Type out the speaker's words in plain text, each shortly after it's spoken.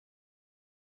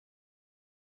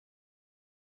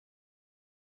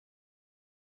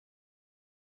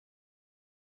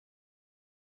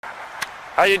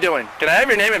How you doing? Can I have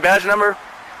your name and badge number?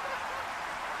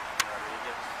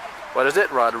 Rodriguez. What is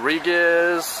it?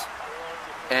 Rodriguez.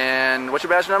 And what's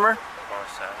your badge number?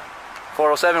 407.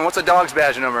 407. What's the dog's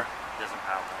badge number? Doesn't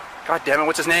have one. God damn it,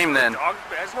 what's his name then? Dog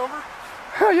badge number?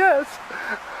 Oh, yes.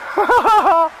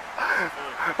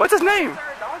 What's his name?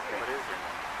 What is your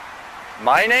name?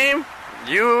 My name?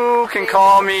 You can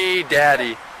call me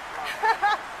Daddy. No,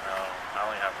 I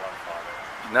only have one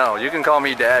father. No, you can call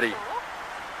me Daddy.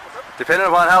 Depending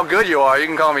upon how good you are, you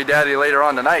can call me Daddy later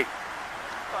on tonight.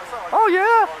 Oh,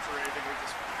 yeah.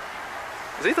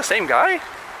 Is he the same guy?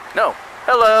 No.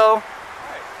 Hello.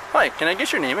 Hi, can I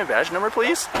get your name and badge number,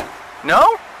 please?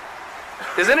 No?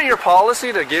 Isn't it your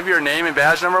policy to give your name and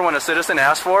badge number when a citizen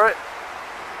asks for it?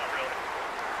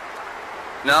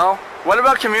 No? What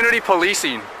about community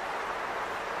policing?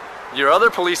 Your other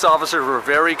police officers were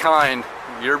very kind.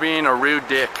 You're being a rude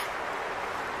dick.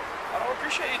 I don't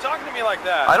appreciate you talking to me like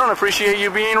that. I don't appreciate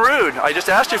you being rude. I just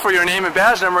asked you for your name and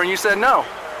badge number and you said no.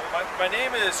 My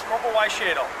name is Corporal Y.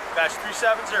 Shadle, badge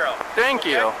 370. Thank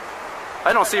you.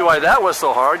 I don't see why that was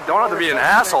so hard. Don't have to be an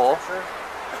asshole.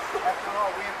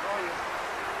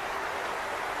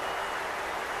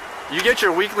 You get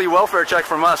your weekly welfare check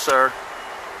from us, sir.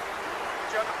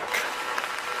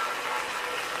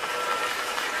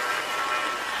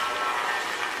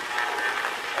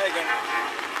 Hey again.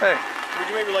 Hey. Would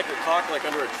you maybe like to talk like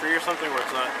under a tree or something where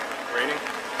it's not raining?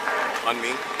 On me?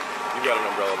 You got an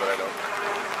umbrella, but I don't.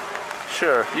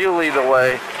 Sure, you lead the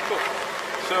way. Cool.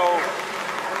 So,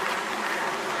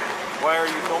 why are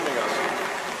you filming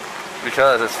us?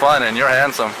 Because it's fun and you're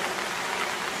handsome.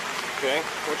 Okay.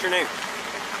 What's your name?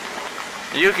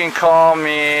 You can call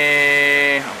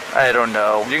me... I don't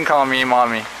know. You can call me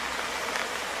Mommy.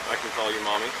 I can call you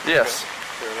Mommy? Yes. Okay.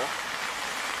 Fair enough.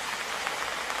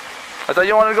 I thought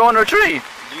you wanted to go under a tree.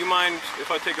 Do you mind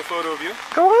if I take a photo of you?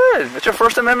 Go ahead. It's your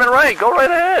First Amendment right. Go right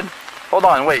ahead. Hold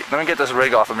on. Wait. Let me get this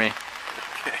rig off of me.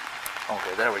 Okay.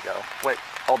 Okay, there we go. Wait.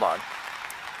 Hold on.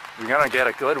 You're going to get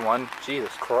a good one.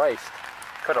 Jesus Christ.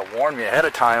 Could have warned me ahead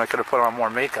of time. I could have put on more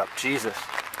makeup. Jesus.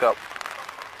 Go.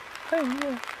 Hey,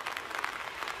 yeah.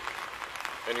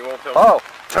 And you won't tell me? Oh,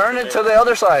 turn it to the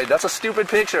other side. That's a stupid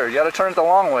picture. You got to turn it the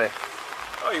long way.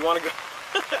 Oh, you want to go?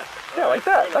 Yeah, like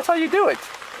that. That's how you do it.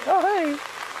 Oh, hey.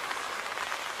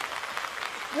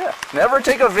 Yeah. Never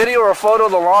take a video or a photo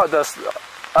of the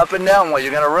up and down way.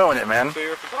 You're going to ruin it, man. So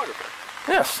you're a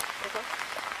photographer? Yes. Okay.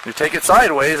 You take it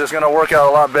sideways, it's going to work out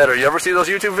a lot better. You ever see those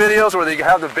YouTube videos where they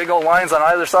have the big old lines on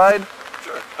either side?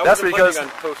 Sure. That's because I'm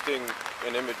posting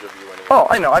an image of you anyway. Oh,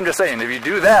 I know. I'm just saying, if you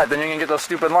do that, then you can get those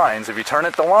stupid lines. If you turn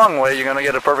it the long way, you're going to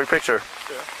get a perfect picture.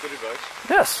 Yeah, good advice.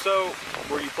 Yes. So,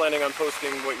 were you planning on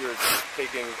posting what you're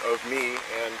taking of me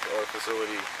and our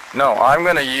facility? No, I'm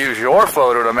going to use your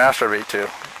photo to masturbate to.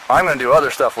 I'm going to do other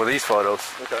stuff with these photos.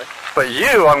 Okay. But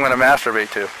you, I'm going to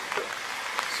masturbate to. Sure.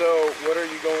 So, what are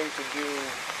you going to do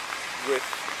with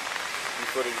the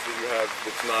footage that you have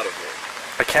that's not of me?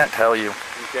 I can't tell you.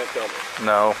 You can't tell me?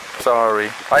 No, sorry.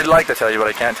 I'd like to tell you, but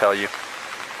I can't tell you.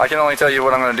 I can only tell you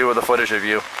what I'm going to do with the footage of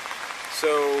you. So,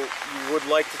 you would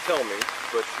like to tell me,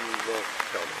 but you won't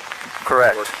tell me?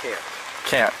 Correct. Or can't?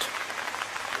 Can't.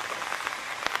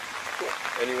 Cool.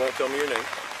 And you won't tell me your name?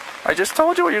 I just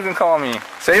told you what you can call me.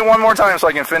 Say it one more time so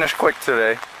I can finish quick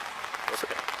today.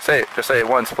 Okay. Say it. Just say it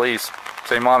once, please.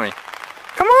 Say Mommy.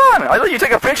 Come on! I let you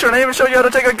take a picture and I even show you how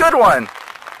to take a good one.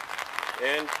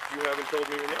 And you haven't told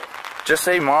me your name. Just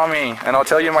say Mommy, and I'll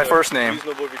tell you my first name.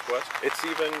 Reasonable request. It's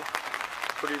even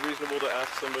pretty reasonable to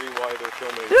ask somebody why they're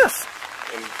filming. Yes.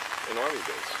 In Army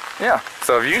base. Yeah.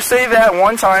 So if you say that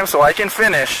one time so I can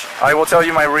finish, I will tell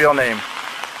you my real name.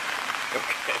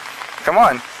 Okay. Come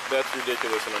on. That's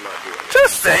ridiculous and I'm not doing it.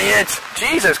 Just say it.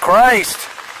 Jesus Christ.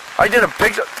 I did a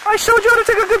picture. I showed you how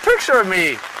to take a good picture of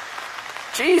me.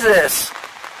 Jesus.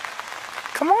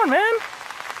 Come on, man.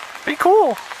 Be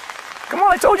cool. Come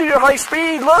on, I told you you're high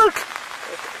speed. Look.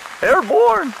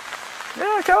 Airborne.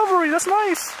 Yeah, cavalry. That's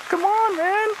nice. Come on,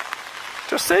 man.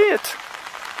 Just say it.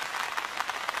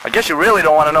 I guess you really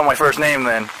don't want to know my first name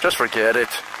then. Just forget it.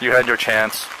 You had your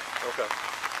chance. Okay.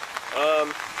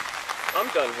 I'm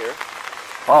done here.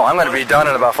 Oh, I'm going to be done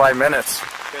in about 5 minutes.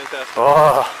 Fantastic.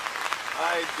 Oh.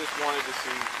 I just wanted to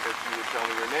see if you would tell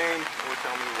me your name or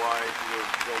tell me why you were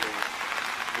filming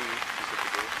me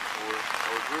specifically or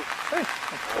our group. Hey.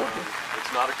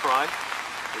 It's not a crime.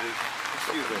 It is.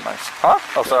 Excuse me. Nice. Huh?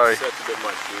 Oh, sorry. That's a bit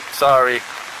much, dude. Sorry.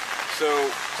 So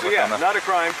yeah, not a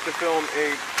crime to film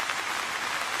a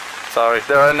Sorry.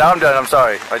 Now I'm done. I'm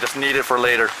sorry. I just need it for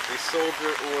later. a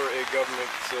soldier or a government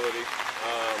facility.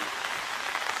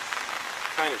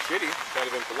 Kind of shitty, kind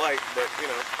of impolite, but you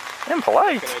know.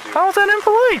 Impolite? What can I do? How is that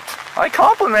impolite? I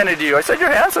complimented you. I said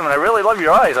you're handsome and I really love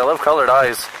your eyes. I love colored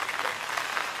eyes.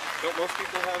 Don't most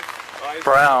people have eyes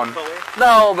Brown. color?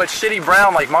 No, but shitty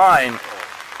brown like mine.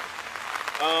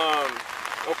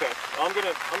 Okay. I'm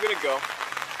gonna go.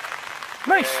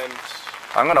 Nice. And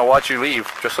I'm gonna watch you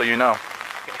leave, just so you know.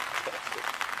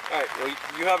 alright, well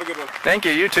you have a good one. Thank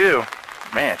you, you too.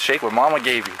 Man, shake what mama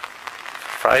gave you.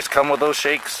 Fries come with those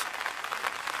shakes.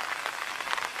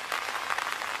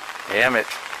 Damn it.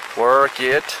 Work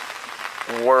it.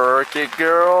 Work it,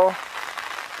 girl.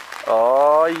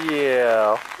 Oh,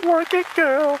 yeah. Work it,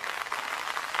 girl.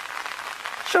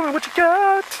 Show me what you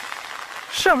got.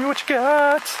 Show me what you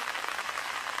got.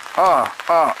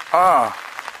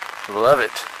 Love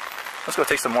it. Let's go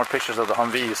take some more pictures of the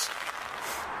Humvees.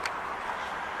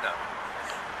 No.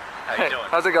 How you doing?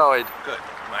 How's it going? Good.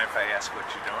 Mind if I ask what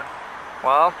you're doing?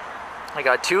 Well, I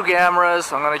got 2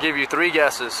 cameras. I'm going to give you 3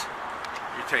 guesses.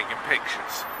 You're taking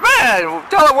pictures. Man,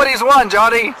 tell him what he's won,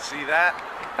 Johnny. See that?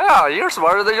 Yeah, you're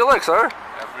smarter than you look, sir.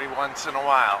 Every once in a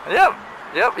while. Yep.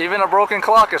 Yep, even a broken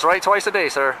clock is right twice a day,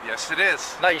 sir. Yes, it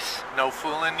is. Nice. No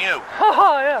fooling you.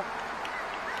 Haha, yeah.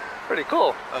 Pretty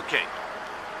cool. Okay.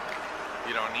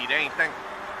 You don't need anything?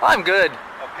 I'm good.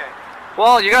 Okay.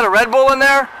 Well, you got a Red Bull in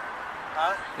there?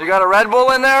 Huh? You got a Red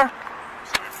Bull in there?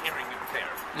 So I'm hearing you there.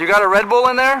 You got a Red Bull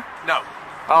in there? No.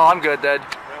 Oh, I'm good then. We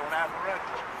don't have a Red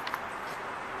Bull.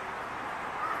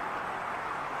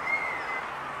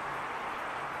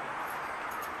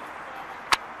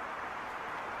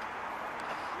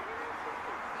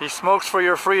 He smokes for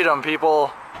your freedom,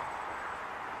 people.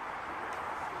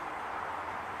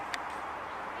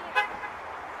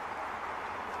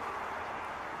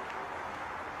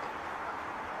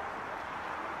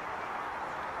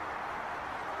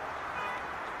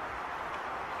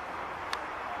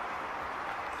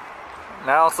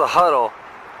 Now it's the huddle.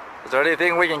 Is there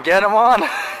anything we can get him on?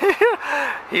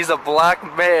 He's a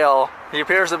black male. He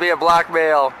appears to be a black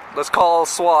male. Let's call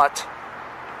SWAT.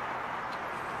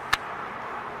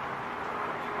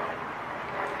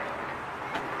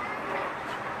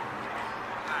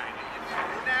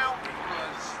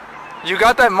 You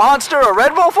got that monster, a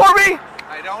Red Bull for me?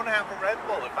 I don't have a Red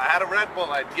Bull. If I had a Red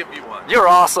Bull, I'd give you one. You're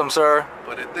awesome, sir.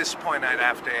 But at this point, I'd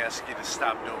have to ask you to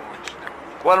stop doing what you're doing.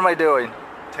 What am I doing?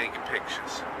 Taking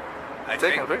pictures. I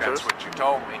Taking think pictures? that's what you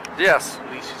told me. Yes.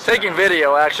 At least you said Taking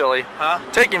video, actually. Huh?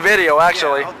 Taking video,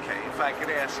 actually. Yeah, okay, if I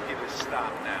could ask you to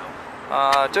stop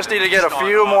now. Just need to get a Just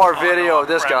few on- more on video our of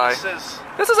this guy. premises.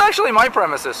 This is actually my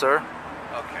premises, sir.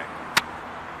 Okay.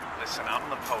 Listen, I'm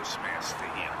the postmaster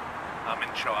here. I'm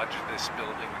in charge of this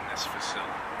building and this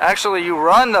facility. Actually, you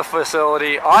run the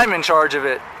facility. I'm in charge of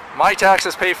it. My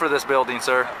taxes pay for this building,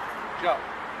 sir. Joe.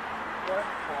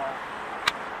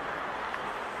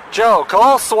 Joe,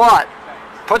 call SWAT.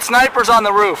 Put snipers on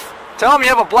the roof. Tell them you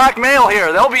have a black male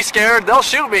here. They'll be scared. They'll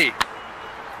shoot me.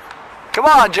 Come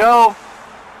on, Joe.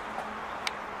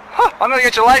 Huh, I'm gonna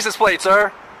get your license plate,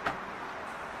 sir.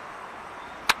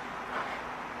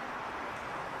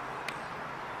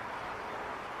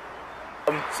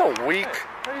 I'm so weak.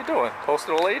 How you doing,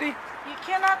 postal lady? You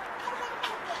cannot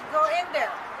go in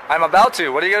there. I'm about to.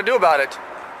 What are you gonna do about it?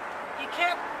 You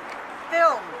can't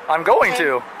film. I'm going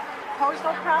to.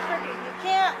 Postal property, you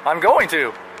can't. I'm going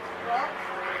to.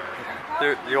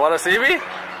 You want to see me?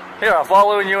 Here, I'm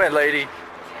following you in, lady.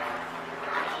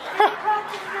 Call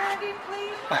security,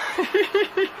 please.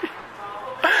 Security.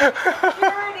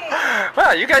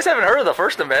 Wow, you guys haven't heard of the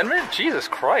First Amendment? Jesus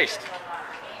Christ.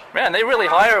 Man, they really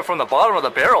hire from the bottom of the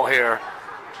barrel here.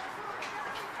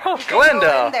 Oh, You can go in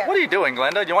Glenda. there. What are you doing,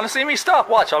 Glenda? You want to see me? Stop.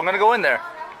 Watch. I'm going to go in there.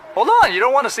 Hold on. You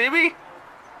don't want to see me?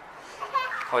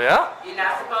 Oh, yeah? You're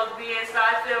not supposed to be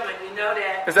inside filming, you know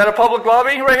that. Is that a public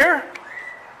lobby right here?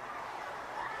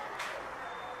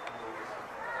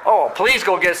 Oh, please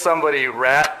go get somebody,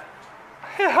 rat.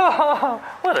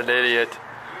 What an idiot.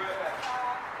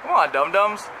 Come on,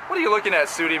 dum-dums. What are you looking at,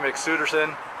 Sooty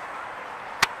McSooterson?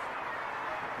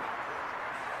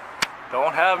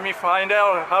 Don't have me find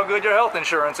out how good your health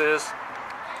insurance is.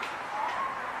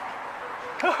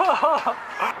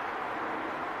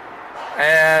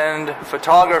 And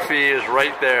photography is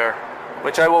right there,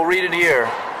 which I will read it here.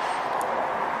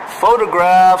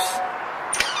 Photographs.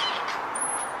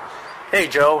 Hey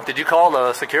Joe, did you call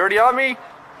the security on me?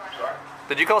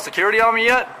 Did you call security on me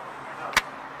yet?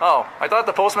 Oh, I thought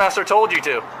the postmaster told you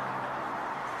to.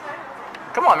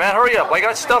 Come on, man, hurry up. I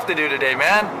got stuff to do today,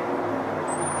 man.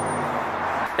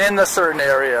 In the certain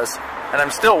areas. And I'm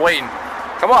still waiting.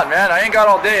 Come on, man, I ain't got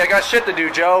all day. I got shit to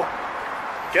do, Joe.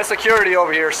 Get security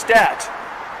over here, stat.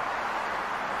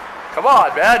 Come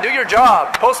on, man, do your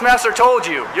job. Postmaster told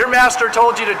you. Your master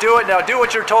told you to do it. Now do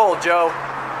what you're told, Joe.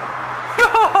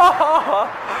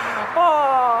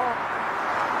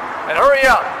 And hurry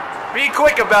up. Be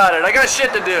quick about it. I got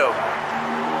shit to do.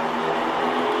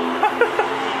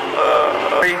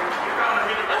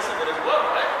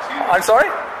 I'm sorry?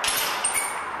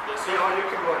 You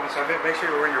can go ahead, so make sure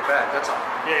you're wearing your bag, that's all.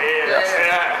 Yeah.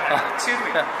 Excuse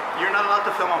me, you're not allowed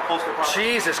to film on postal property.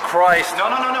 Jesus Christ. No,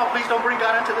 please don't bring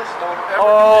that into this. Don't ever.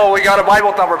 Oh, we got a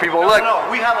Bible thumper, people. Look. No,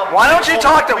 we have a Why don't you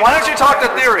talk to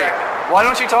Theory? Why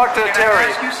don't you talk to Can Terry?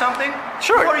 I ask you something?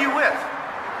 Sure. Who are you with?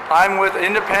 I'm with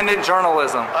independent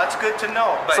journalism. That's good to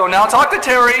know. But So now talk to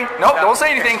Terry. Nope, don't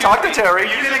say anything. Talk to Terry.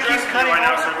 You're going to keep cutting right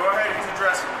now, over? so go ahead, he's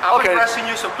addressing. I'm Okay. addressing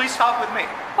you, so please talk with me.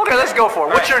 Okay, let's go for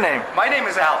it. What's Right. your name? My name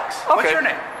is Alex. What's Okay. your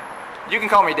name? You can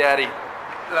call me Daddy.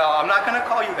 No, I'm not going to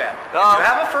call you that. No. If you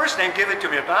have a first name, give it to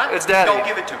me. If not, It's Daddy. don't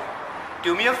give it to me.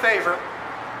 Do me a favor.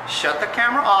 Shut the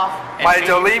camera off. And My be-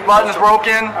 delete button's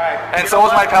broken, All right. and You so know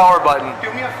is my what? power button.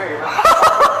 Do me a favor.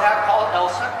 Call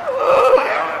Elsa.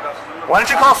 Why don't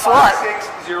you call SWAT?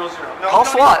 5600. No, Call you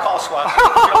don't SWAT. need to Call SWAT.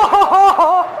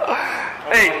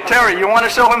 Hey, Terry, you want to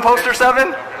show him poster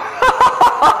 7?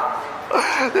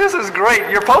 This is great.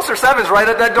 Your poster 7's right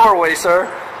at that doorway, sir,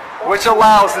 which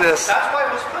allows this. That's why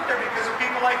it was put there, because of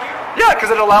people like you. Yeah, because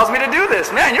it allows me to do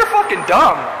this. Man, you're fucking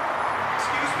dumb.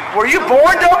 Excuse me. Were you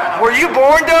born dumb? Were you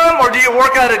born dumb, or do you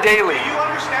work at a daily? Do you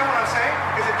understand what I'm saying?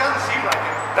 Because it doesn't seem like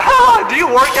it. Do you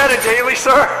work at a daily,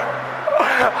 sir?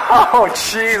 Oh,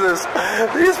 Jesus.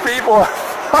 These people are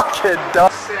fucking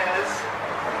dumb. Says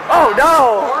Oh,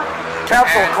 no.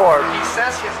 Capsule and Corp. He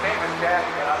says his name is Daddy,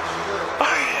 and I'm sure.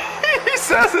 He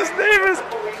says his name is...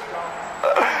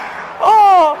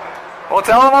 Oh. Well,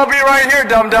 tell him I'll be right here,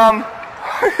 dum-dum. You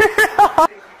can't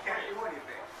do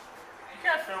anything. You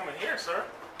can't film in here, sir.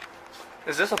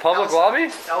 Is this a public Elsa? lobby?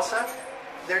 Elsa,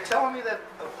 they're telling me that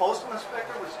the postal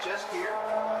inspector was just here.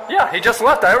 Yeah, he just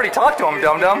left. I already talked to him,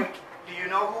 dum-dum. Do you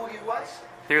know who he was?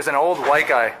 He was an old white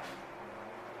guy.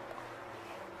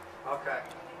 Okay.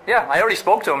 Yeah, I already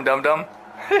spoke to him, dum-dum.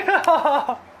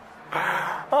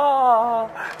 Oh.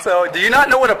 So, do you not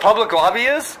know what a public lobby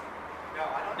is? No,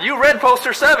 I don't. You read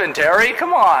poster 7, Terry.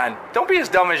 Come on. Don't be as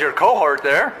dumb as your cohort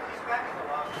there. He's back in the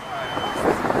lobby.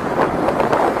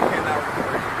 Okay, now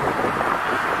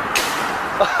we're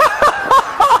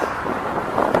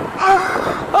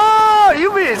Oh,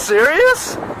 you being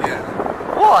serious? Yeah.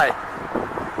 Why?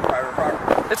 Private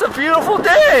property. It's a beautiful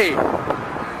day.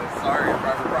 Sorry,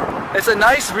 private property. It's a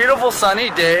nice, beautiful, sunny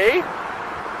day.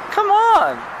 Come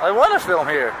on. I want to film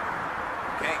here.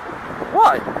 Okay.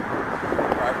 Why?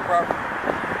 Private property.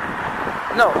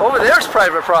 No, over there's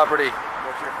private property.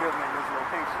 But you're filming this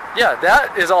location. Yeah,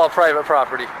 that is all private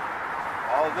property.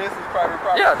 All of this is private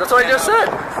property. Yeah, that's what I just said.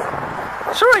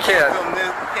 Sure I can. Film this.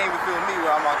 You can't even film me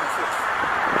where I'm on consist.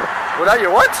 Without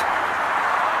your what?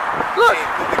 Look,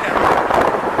 Put the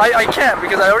camera. I can't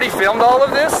because I already filmed all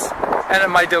of this, and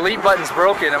my delete button's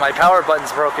broken and my power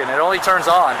button's broken. It only turns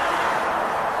on.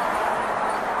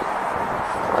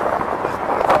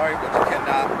 Sorry, but you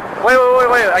cannot. Wait.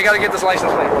 I gotta get this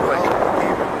license plate real quick.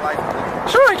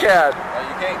 Sure I can.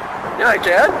 You can't. Yeah, I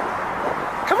can.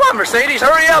 Come on, Mercedes,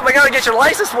 hurry up. I gotta get your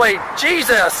license plate.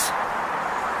 Jesus.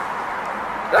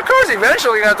 That car's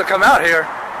eventually gonna have to come out here.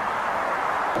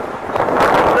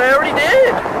 But I already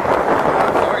did.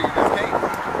 Sorry, you just can't.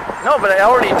 No, but I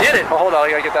already did it. Oh, hold on,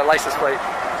 I gotta get that license plate.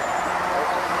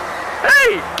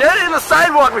 Hey, get in the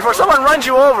sidewalk before someone runs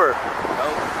you over.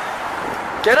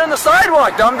 Get in the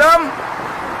sidewalk, dum-dum.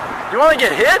 You want to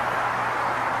get hit?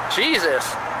 Jesus.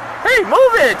 Hey,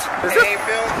 move it. Is this... Ain't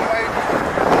filmed, somebody.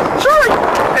 Sure.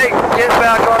 Hey, get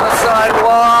back on the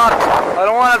sidewalk. I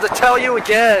don't want to have to tell you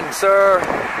again, sir.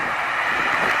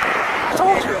 I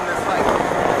told you. Film this fight.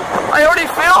 I already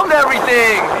filmed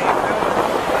everything.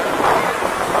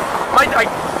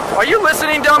 Are you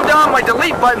listening, dum-dum? My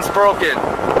delete button's broken.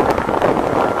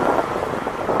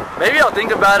 Maybe I'll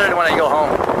think about it when I go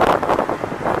home.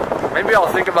 Maybe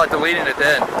I'll think about deleting it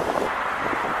then.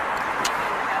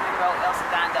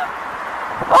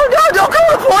 Oh no, don't call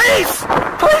the police!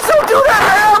 Please don't do that,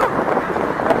 ma'am!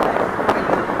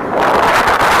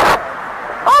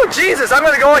 Oh Jesus, I'm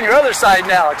gonna go on your other side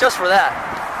now, just for that.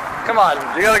 Come on,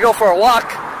 you gotta go for a walk.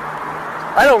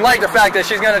 I don't like the fact that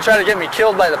she's gonna try to get me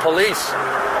killed by the police.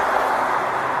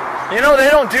 You know, they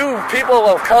don't do people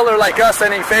of color like us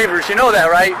any favors, you know that,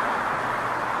 right?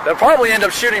 They'll probably end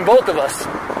up shooting both of us.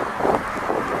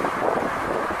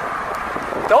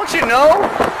 Don't you know?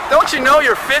 Don't you know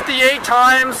you're 58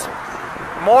 times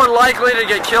more likely to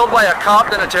get killed by a cop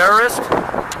than a terrorist?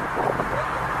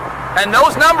 And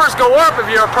those numbers go up if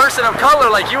you're a person of color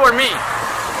like you or me.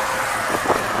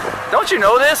 Don't you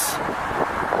know this?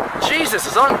 Jesus,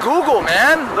 it's on Google,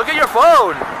 man. Look at your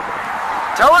phone.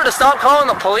 Tell her to stop calling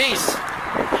the police.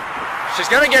 She's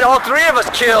gonna get all three of us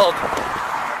killed.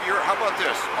 How about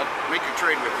this? I'll make a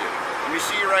trade with you. Let me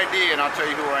see your ID and I'll tell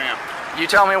you who I am. You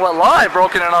tell me what law I've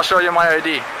broken and I'll show you my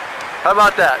ID. How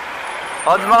about that?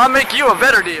 I'll make you a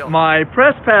better deal. My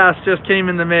press pass just came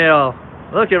in the mail.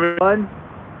 Look, everyone.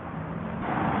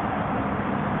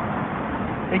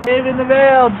 It came in the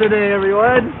mail today,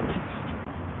 everyone.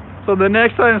 So the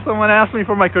next time someone asks me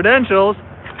for my credentials,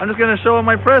 I'm just going to show them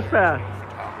my press pass.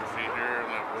 Photography here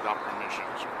without permission.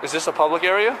 Is this a public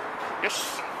area?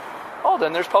 Yes. Oh,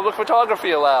 then there's public photography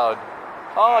allowed.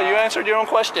 Oh, you answered your own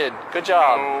question. Good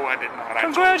job. No, I did not.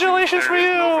 Congratulations for you.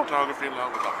 There is no photography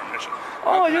allowed without permission.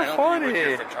 Oh, How can you're I help you funny. with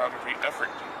your photography effort?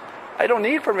 I don't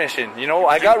need permission. You know,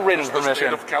 I got written The permission.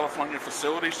 State of California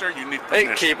facility, sir. You need Hey,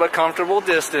 permission. keep a comfortable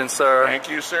distance, sir. Thank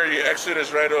you, sir. Your exit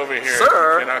is right over here.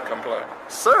 Sir? You cannot comply.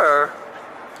 Sir,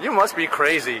 you must be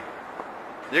crazy.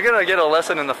 You're gonna get a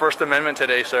lesson in the First Amendment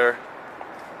today, sir.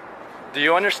 Do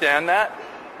you understand that?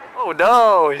 Oh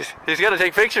no, he's gonna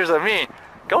take pictures of me.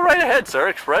 Go right ahead, sir.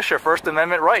 Express your First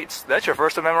Amendment rights. That's your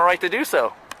First Amendment right to do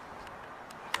so.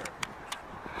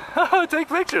 Take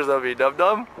pictures of me,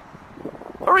 dum-dum.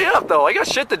 Hurry up, though. I got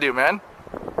shit to do, man.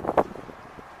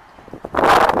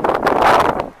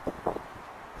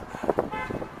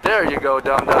 There you go,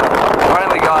 dum-dum.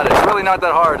 Finally got it. It's really not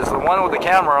that hard. It's the one with the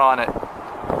camera on it.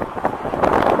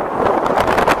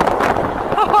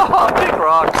 Big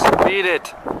rocks. Beat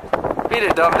it. Beat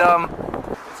it, dum-dum.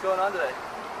 What's going on today?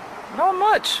 Not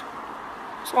much.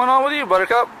 What's going on with you,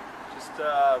 Buttercup? Just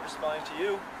responding to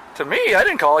you. To me? I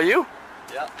didn't call you.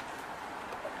 Yeah.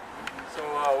 So,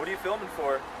 what are you filming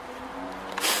for?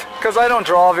 Because I don't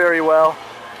draw very well.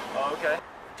 Oh, okay.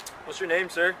 What's your name,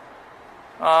 sir?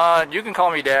 You can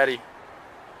call me Daddy.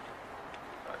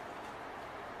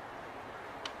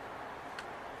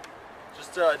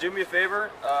 Just do me a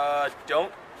favor.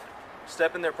 Don't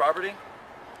step in their property.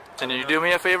 Can you do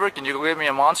me a favor? Can you go get me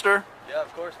a monster? Yeah,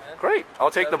 of course, man. Great.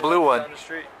 I'll take the blue one. Down the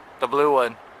street. The blue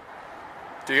one.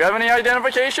 Do you have any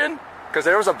identification? Because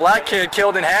there was a black kid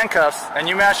killed in handcuffs, and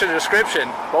you matched the description.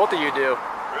 Both of you do. Really?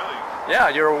 Yeah,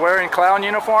 you were wearing clown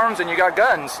uniforms and you got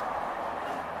guns.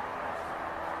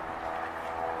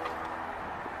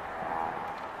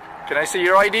 Can I see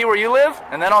your ID where you live?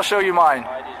 And then I'll show you mine.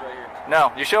 My ID's right here.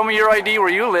 No, you show me your ID where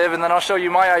you live, and then I'll show you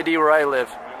my ID where I live.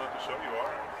 You don't have to show you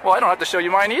are. Well, I don't have to show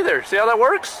you mine either. See how that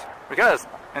works? Because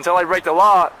until I break the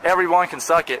law, everyone can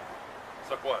suck it.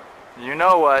 Suck what? You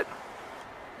know what?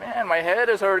 Man, my head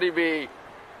is hurting me.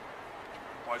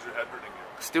 Why is your head hurting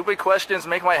you? Stupid questions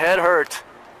make my head hurt. It's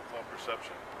all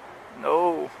perception.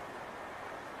 No. You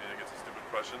think it's a stupid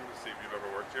question to see if you've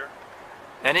ever worked here?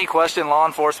 Any question law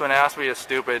enforcement asks me is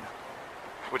stupid,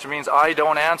 which means I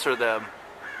don't answer them.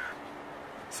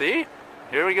 See?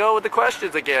 Here we go with the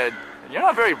questions again. You're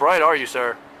not very bright, are you,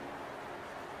 sir?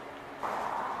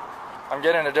 I'm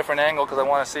getting a different angle because I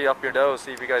want to see up your nose,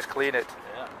 see if you guys clean it.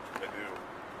 Yeah. I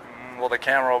do. Well, the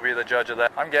camera will be the judge of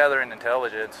that. I'm gathering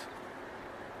intelligence.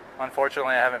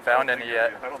 Unfortunately, I haven't found any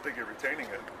yet. I don't think you're retaining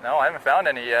it. No, I haven't found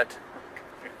any yet.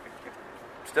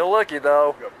 Still lucky,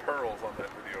 though. You got pearls on that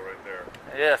video right there.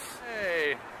 Yes.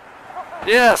 Hey.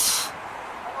 Yes.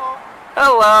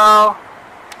 Hello.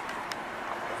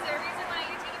 Is there a reason why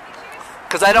you're taking pictures?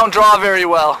 Because I don't draw very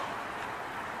well.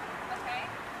 Okay.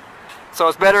 So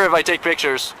it's better if I take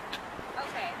pictures.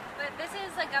 Okay. But this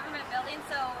is a government building,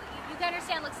 so you can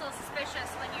understand it looks a little suspicious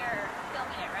when you're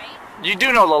filming it, right? You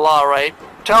do know the law, right?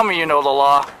 Tell me you know the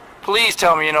law. Please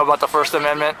tell me you know about the First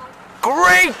Amendment.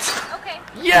 Great! Okay.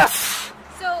 Yes!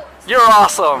 So You're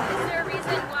awesome. is there a reason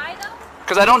why, though?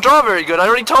 Because I don't draw very good. I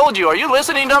already told you. Are you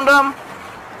listening, dum-dum? Do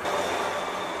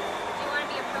you want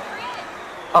to be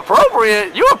appropriate?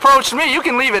 Appropriate? You approached me. You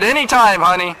can leave at any time,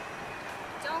 honey.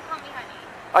 Don't call me honey.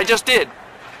 I just did.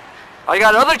 I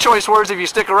got other choice words if you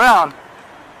stick around.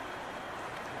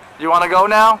 You want to go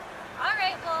now? All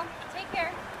right, well, take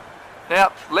care.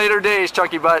 Yep. Later days,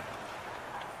 chunky butt.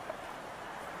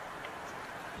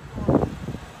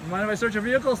 Mind if I search your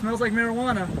vehicle? Smells like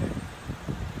marijuana.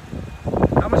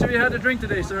 How much have you had to drink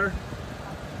today, sir?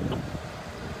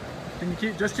 Can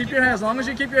you just keep your hands? As long as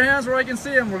you keep your hands where I can see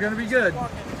them, we're gonna be good.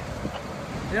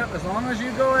 Yep, as long as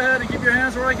you go ahead and keep your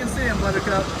hands where I can see them,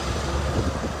 Buttercup.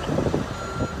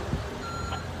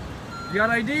 You got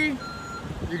ID?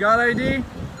 You got ID?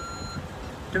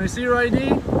 Can I see your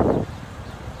ID?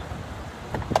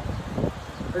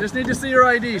 I just need to see your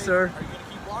ID, sir. Are you going to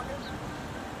keep walking?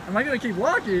 Am I gonna keep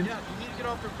walking? Yeah, you need to get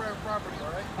off their private property,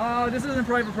 all right? This isn't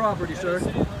private property, sir.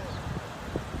 Okay, you're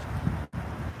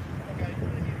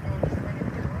gonna need to go just right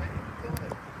up here, all right? Film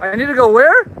it. I need to go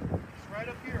where? Just right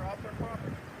up here, off their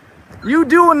property. You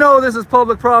do know this is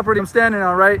public property I'm standing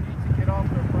on, right? You need to get off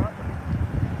their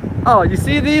property. Oh, you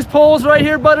see these poles right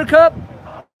here, Buttercup?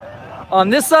 On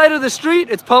this side of the street,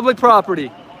 it's public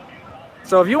property.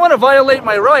 So if you want to violate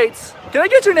my rights, can I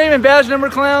get your name and badge number,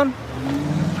 clown?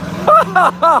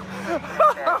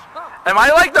 Am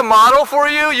I like the model for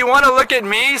you? You want to look at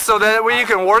me so that way you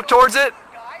can work towards it?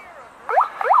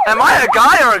 Am I a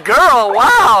guy or a girl?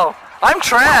 Wow, I'm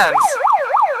trans.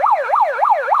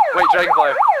 Wait,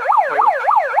 Dragonfly. Wait.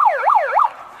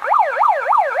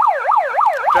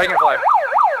 Dragonfly.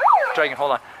 Dragon,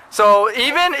 hold on. So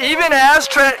even as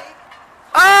trans.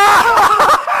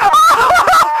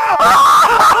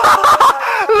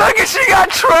 Look at, she got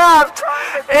trapped.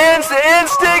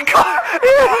 Instant karma.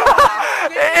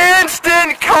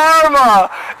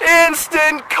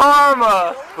 Instant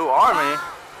karma. Who are me?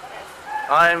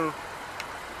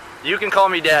 You can call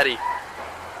me daddy.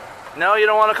 No, you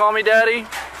don't want to call me daddy?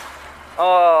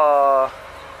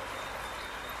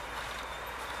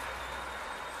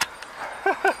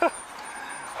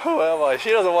 Who am I?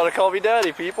 She doesn't want to call me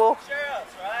daddy, people.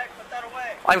 Sheriff's, right? Put that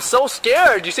away. I'm so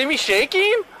scared. You see me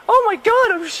shaking? Oh my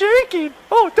god, I'm shaking.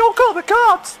 Oh, don't call the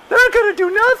cops. They're gonna do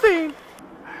nothing.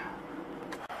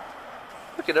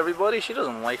 Look at everybody. She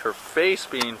doesn't like her face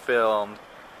being filmed.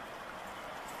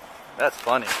 That's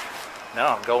funny.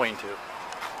 Now I'm going to.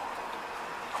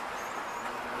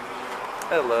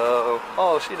 Hello.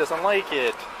 Oh, she doesn't like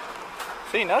it.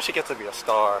 See, now she gets to be a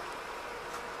star.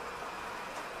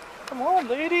 Come on,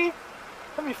 lady.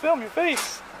 Let me film your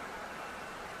face.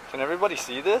 Can everybody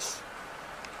see this?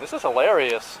 This is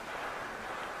hilarious.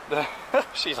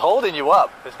 She's holding you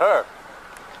up. It's her.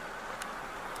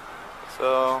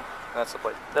 So, that's the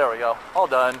place. There we go. All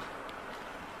done.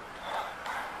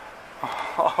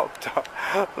 All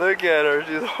done. Look at her.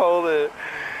 She's holding it.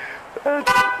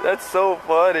 That's so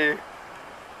funny.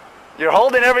 You're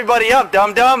holding everybody up,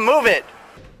 dum-dum. Move it.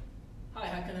 Hi,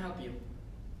 how can I help you?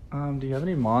 Do you have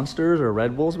any monsters or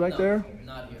Red Bulls back there?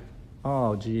 Not here.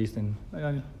 Oh, geez, then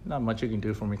not much you can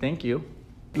do for me. Thank you.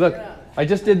 Look, I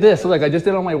just did this. Look, I just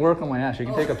did all my work on my ass. You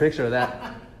can take a picture of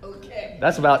that. Okay.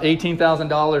 That's about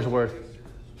 $18,000 worth.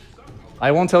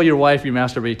 I won't tell your wife you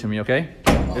masturbate to me, okay?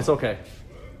 It's okay.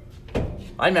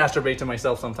 I masturbate to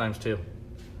myself sometimes too.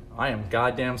 I am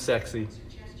goddamn sexy.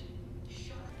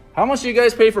 How much do you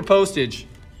guys pay for postage?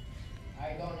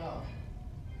 I don't know.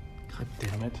 God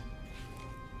damn it.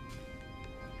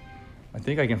 I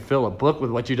think I can fill a book with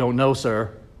what you don't know,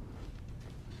 sir.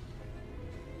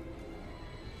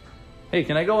 Hey,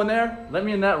 can I go in there? Let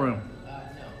me in that room. No.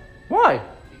 Why?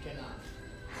 You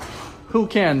cannot. Who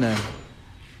can then?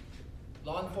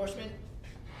 Law enforcement?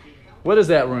 What is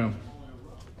that room?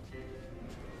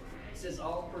 It says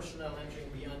all personnel entering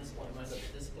beyond this point must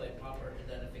display proper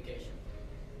identification.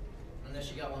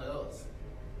 Unless you got one of those.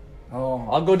 Oh,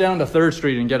 I'll go down to 3rd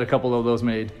Street and get a couple of those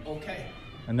made. Okay.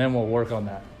 And then we'll work on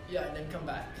that. Yeah, and then come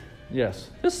back. Yes.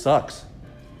 This sucks.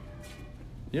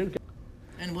 And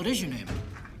what is your name?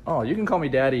 Oh, you can call me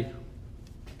Daddy.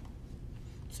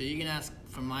 So you can ask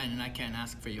for mine and I can't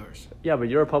ask for yours. Yeah, but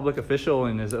you're a public official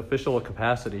in his official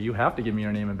capacity. You have to give me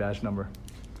your name and badge number.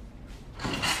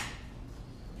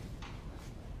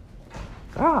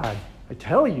 God, I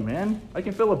tell you, man. I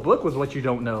can fill a book with what you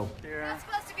don't know. You're not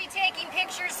supposed to be taking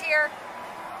pictures here.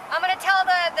 I'm gonna tell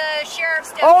the sheriff's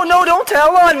deputy. Oh, no, don't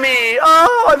tell on me.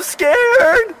 Oh, I'm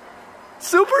scared.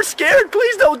 Super scared.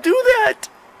 Please don't do that.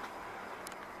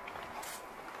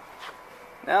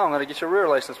 Now I'm gonna get your rear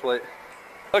license plate.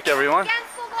 Look, everyone.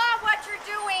 Against the law, what you're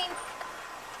doing.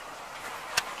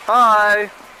 Hi.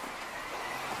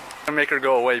 I'm gonna make her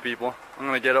go away, people. I'm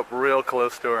gonna get up real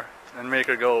close to her and make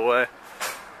her go away.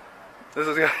 This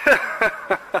is good.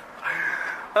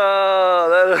 Oh,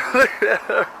 look at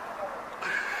her.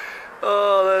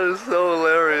 Oh, that is so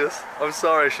hilarious. I'm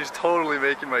sorry, she's totally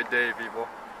making my day, people.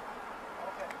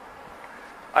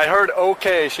 I heard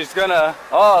okay, she's gonna,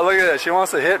 oh, look at that, she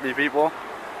wants to hit me, people.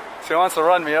 She wants to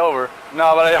run me over.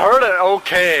 No, but I heard it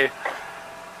okay.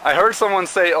 I heard someone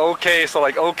say okay, so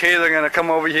like, okay, they're gonna come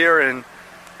over here and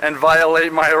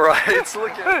violate my rights.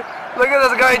 Look at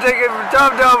this guy taking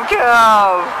dum-dum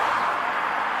cow.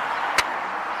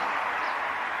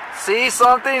 See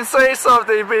something, say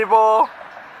something, people.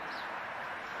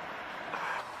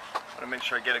 I want to make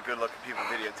sure I get a good look at people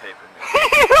videotaping me.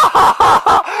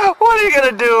 What are you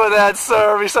gonna do with that,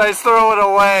 sir, besides throw it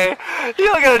away?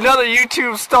 You look at another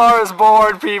YouTube star is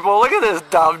born, people. Look at this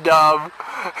dum-dum.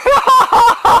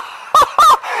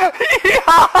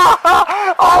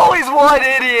 Always one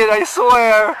idiot, I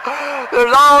swear.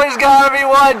 There's always gotta be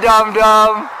one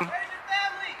dum-dum.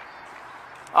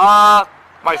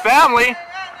 My family?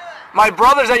 My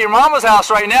brother's at your mama's house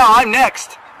right now. I'm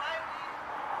next.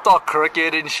 It's all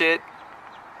crooked and shit.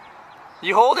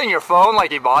 You holding your phone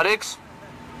like Audits?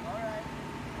 Alright.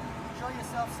 Show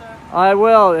yourself, sir. I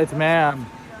will. It's ma'am.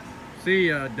 See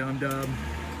ya, dum-dum.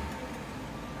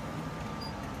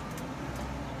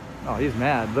 Oh, he's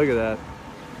mad. Look at that.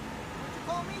 What'd you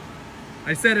call me?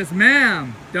 I said it's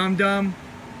ma'am, dum-dum.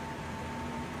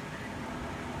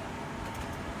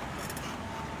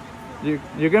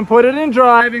 You can put it in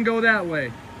drive and go that way.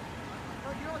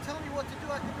 No, you don't tell me what to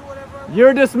do. I can do whatever I want.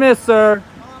 You're dismissed, sir.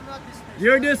 No, I'm not dismissed.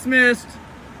 You're dismissed.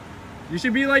 You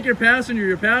should be like your passenger.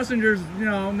 Your passenger's, you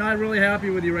know, not really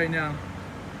happy with you right now.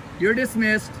 You're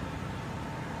dismissed.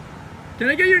 Can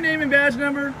I get your name and badge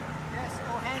number? Yes,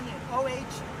 Ohanian.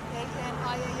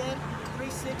 O-H-A-N-I-A-N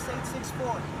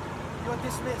 36864. You're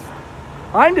dismissed.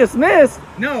 I'm dismissed?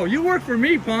 No, you work for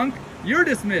me, punk. You're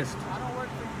dismissed. I don't work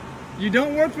for you. You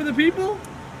don't work for the people?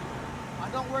 I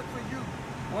don't work for you.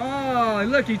 Oh,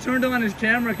 look, he turned on his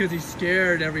camera because he's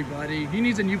scared, everybody. He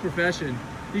needs a new profession.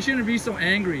 He shouldn't be so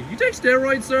angry. You take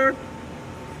steroids, sir?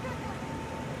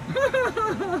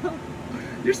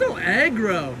 You're so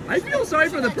aggro. I feel sorry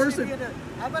for the person.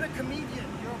 How about a comedian?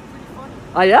 You're pretty funny.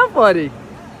 I am funny.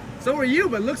 So are you,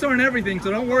 but looks aren't everything,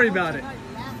 so don't worry about it.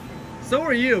 So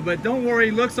are you, but don't worry,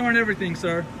 looks aren't everything,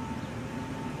 sir.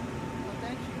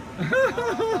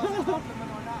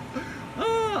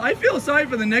 I feel sorry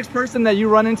for the next person that you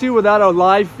run into without a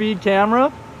live feed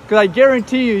camera, because I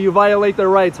guarantee you violate their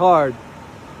rights hard.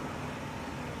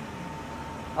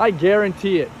 I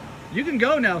guarantee it. You can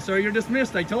go now, sir. You're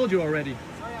dismissed. I told you already.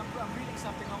 Sorry, I'm reading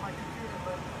something on my computer,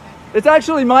 but thank you. It's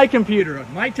actually my computer.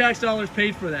 My tax dollars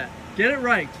paid for that. Get it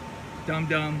right,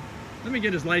 dum-dum. Let me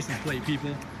get his license plate,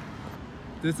 people.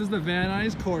 This is the Van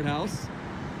Nuys courthouse.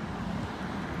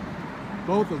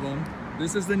 Both of them.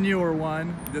 This is the newer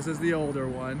one. This is the older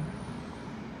one.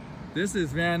 This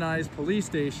is Van Nuys police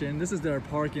station. This is their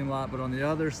parking lot, but on the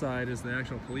other side is the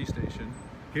actual police station.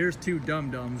 Here's two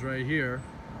dum-dums right here.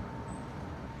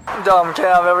 Dumb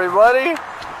cam, everybody.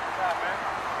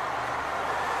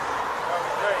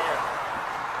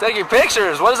 Taking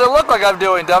pictures. What does it look like I'm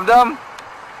doing, dum-dum?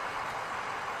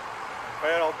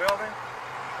 Federal building?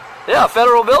 Yeah,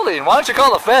 federal building. Why don't you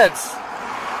call the feds?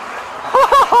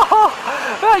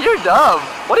 Yeah, you're dumb.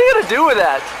 What are you gonna do with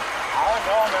that? I don't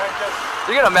know, man. Just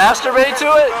You're gonna masturbate to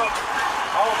it?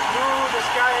 how blue the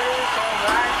sky is, all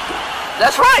right.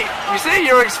 That's right. You see,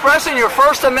 you're expressing your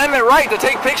First Amendment right to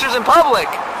take pictures in public.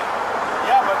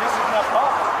 Yeah, but this is not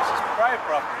public. This is private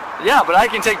property. Yeah, but I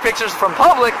can take pictures from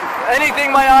public.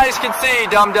 Anything my eyes can see,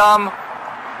 dum-dum.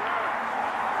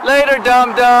 Later,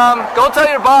 dum-dum. Go tell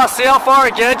your boss. See how far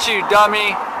it gets you,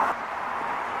 dummy.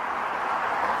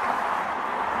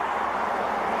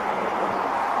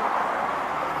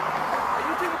 Are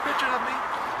you taking pictures of me?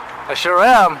 I sure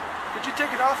am. Could you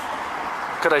take it off?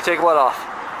 Could I take what off?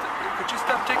 Could you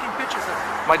stop taking pictures of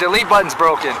me? My delete button's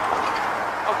broken.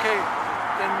 Okay,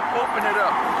 then open it up.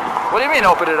 What do you mean,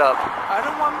 open it up? I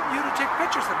don't want you to take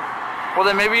pictures of me. Well,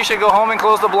 then maybe you should go home and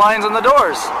close the blinds and the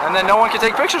doors, and then no one can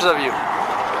take pictures of you.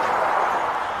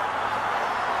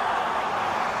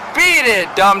 Beat it,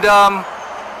 dum-dum.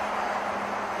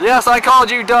 Yes, I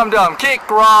called you dum-dum. Kick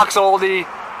rocks, oldie.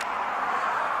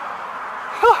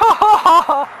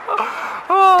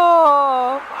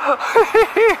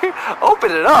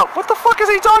 Open it up. What the fuck is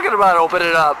he talking about? Open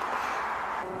it up.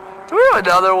 Do we have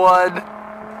another one?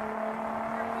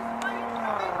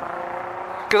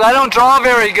 Because I don't draw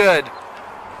very good. You're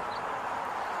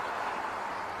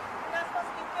not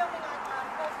supposed to be filming on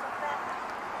postal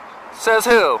theft. Says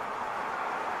who?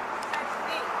 That's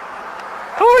me.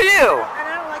 Who are you? And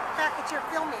I don't like the fact that you're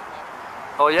filming me.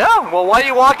 Oh yeah? Well, why are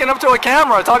you walking up to a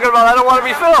camera talking about I don't want to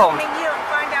be filmed? Filming you and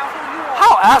find out who you are.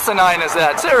 How asinine is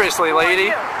that? Seriously,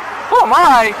 lady. you? Who am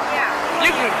I? Yeah.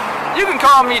 You can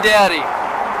call me daddy. I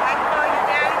can call you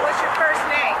Daddy. What's your first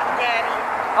name, Daddy?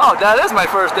 Oh, that is my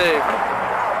first name.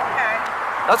 Okay.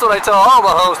 That's what I tell all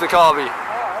the hoes to call me.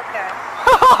 Oh, okay.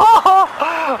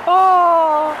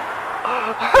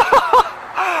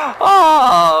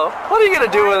 Oh, what are you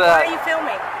gonna do with Why are that? you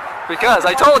filming? Because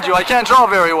I told you I can't draw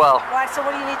very well. Why? So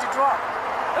what do you need to draw?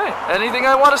 Hey, anything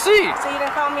I want to see. So you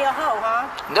didn't call me a hoe,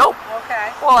 huh? Nope.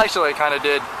 Okay. Well, actually, I kind of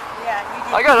did. Yeah, you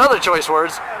did. I got other choice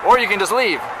words, or you can just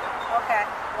leave. Okay.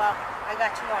 Well, I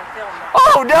got you on film now.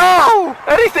 Oh no!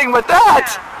 Anything but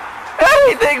that!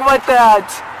 Anything but that!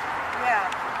 Yeah.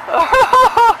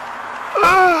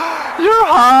 You're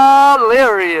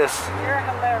hilarious. You're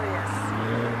hilarious.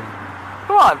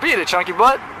 on, beat it, chunky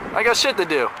butt. I got shit to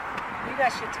do. You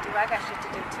got shit to do. I got shit to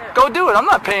do too. Go do it. I'm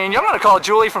not paying you. I'm gonna call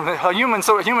Julie from Human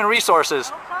Resources.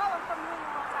 Don't call them from me.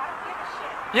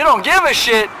 I don't give a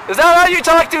shit. You don't give a shit. Is that how you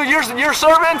talk to your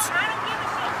servants? I don't give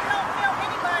a shit. You don't film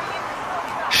anybody in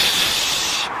this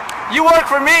Shh. You work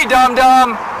for me, dum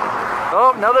dum.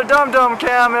 Oh, another dum dum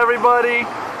cam, everybody.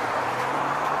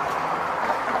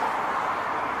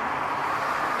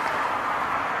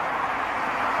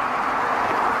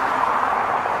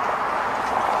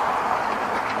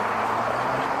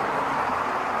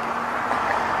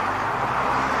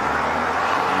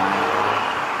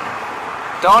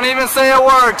 Don't even say a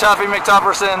word, Tuffy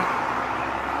McTufferson.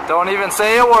 Don't even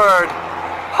say a word.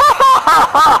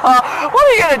 What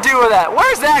are you gonna do with that?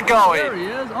 Where's that going? There he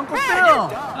is, Uncle Phil.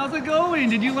 How's it going?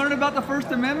 Did you learn about the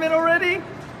First Amendment already?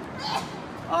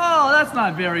 Oh, that's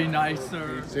not very nice,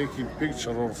 sir. Taking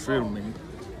picture or filming.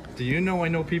 Do you know I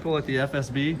know people at the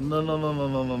FSB? No.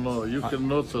 You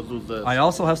cannot do that. I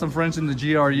also have some friends in the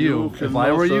GRU. If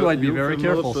I were you, I'd be very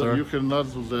careful, sir. You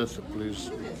cannot do that,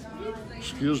 please.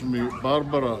 Excuse me,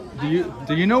 Barbara.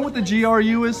 Do you know what the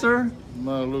GRU is, sir?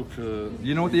 No, look.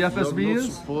 You know what the FSB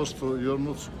is? You're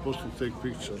not supposed to take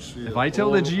pictures. If I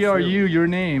tell the GRU your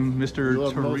name, Mr. You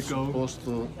are Tarico. not supposed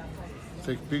to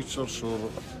take pictures or...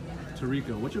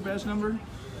 Tarico, what's your badge number?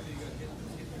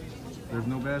 There's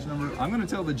no badge number. I'm going to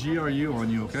tell the GRU on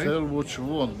you, okay? Tell what you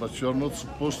want, but you're not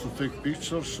supposed to take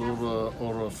pictures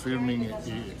or filming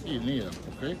in here,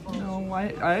 okay? No,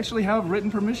 I actually have written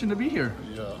permission to be here.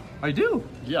 Yeah. I do.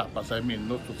 Yeah, but I mean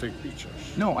not to take pictures.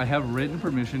 No, I have written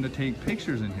permission to take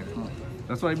pictures in here.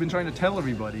 That's what I've been trying to tell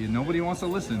everybody, and nobody wants to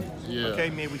listen. Yeah. Okay,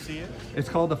 may we see it? It's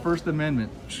called the First Amendment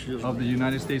of the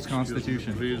United States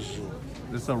Constitution. Please.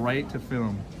 It's the right to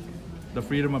film, the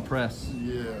freedom of press.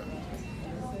 Yeah.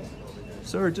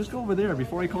 Sir, just go over there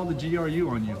before I call the GRU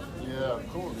on you. Yeah, of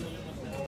course.